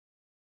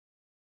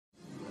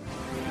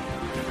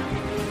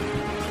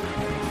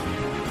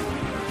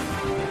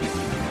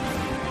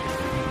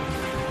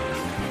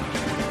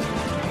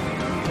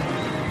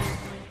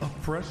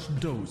fresh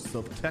dose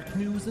of tech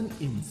news and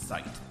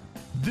insight.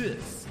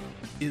 This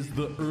is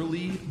the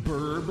Early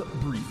Burb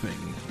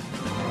Briefing.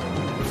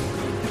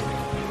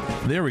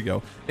 There we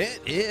go. It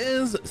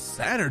is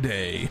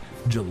Saturday,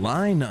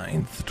 July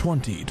 9th,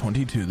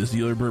 2022. This is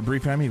the Early Burb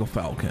Briefing. I'm Eagle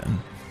Falcon.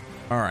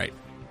 All right.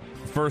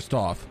 First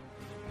off,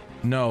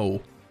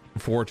 no,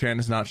 4chan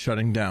is not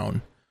shutting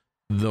down.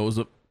 Those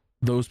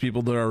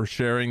people that are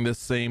sharing this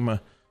same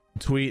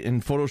tweet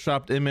and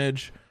photoshopped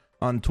image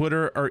on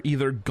Twitter are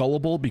either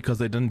gullible because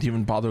they didn't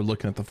even bother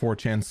looking at the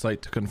 4chan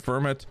site to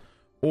confirm it,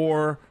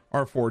 or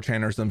are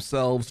 4chaners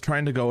themselves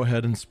trying to go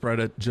ahead and spread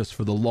it just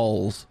for the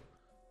lulz.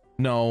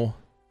 No,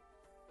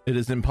 it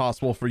is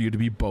impossible for you to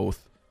be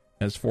both,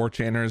 as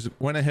 4chaners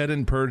went ahead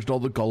and purged all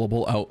the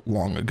gullible out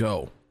long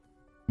ago.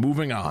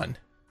 Moving on.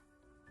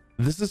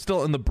 This is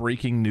still in the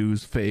breaking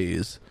news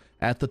phase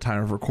at the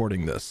time of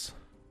recording this.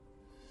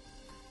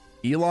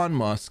 Elon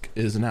Musk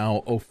is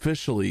now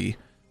officially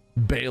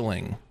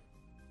bailing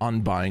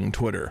on buying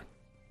Twitter.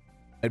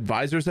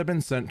 Advisors have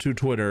been sent to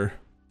Twitter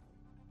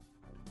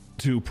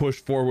to push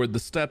forward the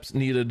steps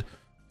needed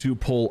to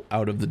pull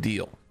out of the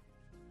deal.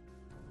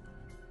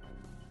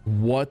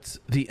 What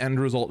the end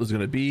result is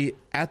going to be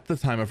at the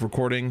time of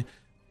recording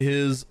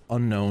is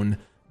unknown,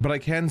 but I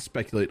can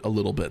speculate a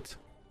little bit.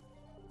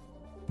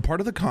 Part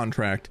of the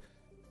contract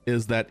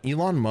is that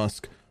Elon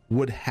Musk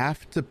would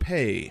have to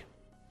pay,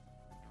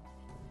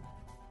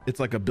 it's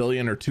like $1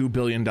 billion or $2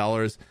 billion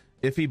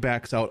if he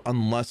backs out,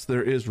 unless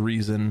there is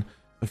reason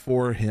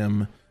for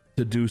him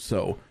to do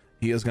so.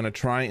 He is going to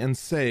try and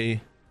say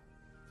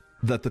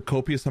that the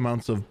copious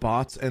amounts of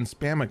bots and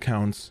spam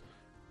accounts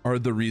are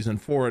the reason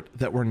for it,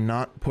 that were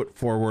not put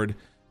forward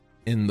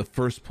in the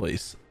first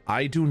place.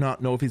 I do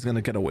not know if he's going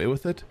to get away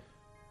with it,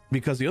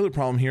 because the other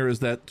problem here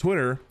is that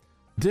Twitter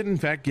did in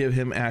fact give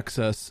him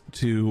access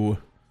to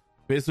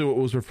basically what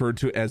was referred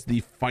to as the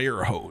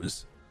fire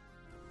hose.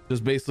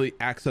 Just basically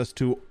access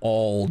to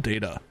all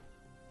data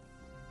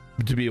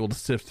to be able to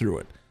sift through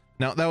it.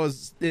 Now, that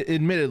was,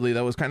 admittedly,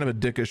 that was kind of a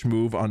dickish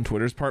move on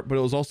Twitter's part, but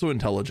it was also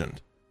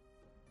intelligent,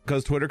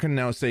 because Twitter can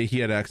now say he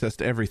had access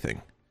to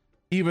everything,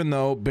 even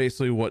though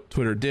basically what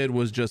Twitter did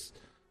was just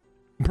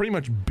pretty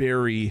much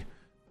bury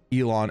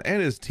Elon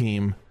and his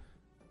team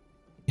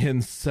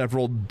in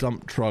several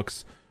dump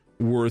trucks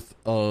worth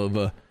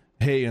of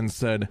hay and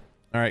said,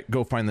 all right,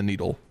 go find the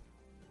needle.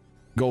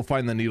 Go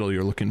find the needle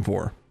you're looking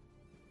for.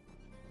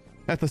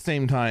 At the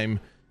same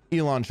time,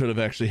 Elon should have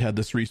actually had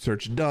this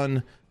research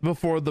done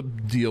before the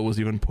deal was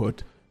even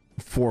put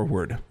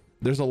forward.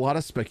 There's a lot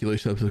of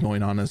speculation that's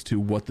going on as to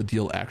what the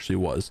deal actually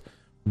was.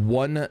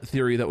 One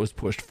theory that was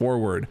pushed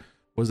forward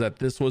was that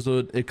this was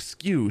an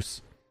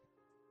excuse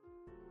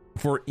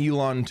for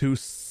Elon to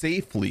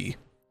safely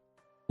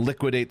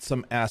liquidate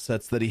some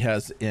assets that he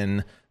has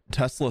in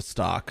Tesla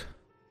stock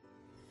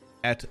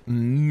at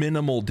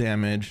minimal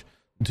damage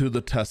to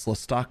the Tesla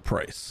stock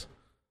price.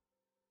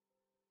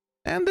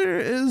 And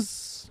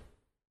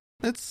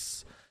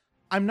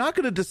I'm not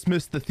going to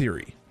dismiss the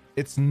theory.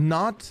 It's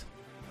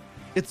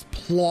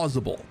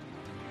plausible.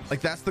 Like,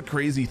 that's the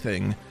crazy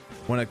thing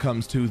when it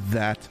comes to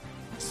that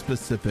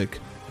specific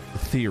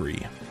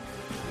theory.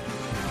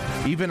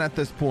 Even at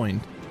this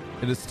point,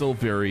 it is still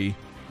very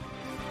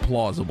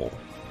plausible.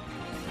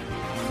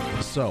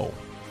 So,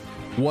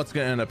 what's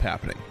going to end up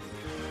happening?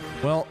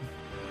 Well,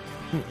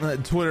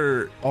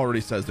 Twitter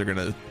already says they're going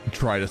to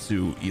try to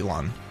sue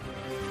Elon.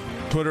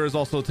 Twitter is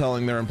also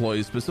telling their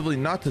employees specifically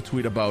not to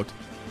tweet about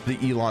the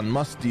Elon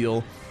Musk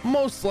deal,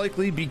 most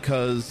likely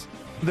because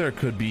there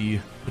could be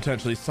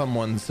potentially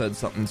someone said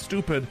something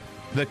stupid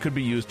that could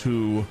be used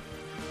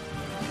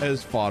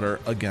as fodder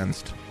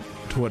against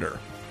Twitter.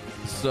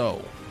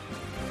 So,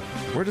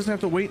 we're just gonna have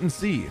to wait and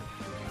see.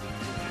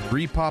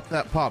 Repop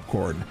that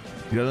popcorn.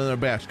 Get another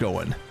batch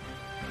going.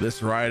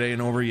 This ride ain't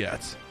over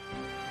yet.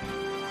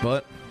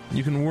 But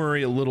you can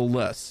worry a little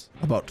less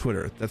about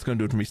Twitter. That's gonna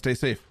do it for me. Stay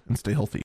safe and stay healthy.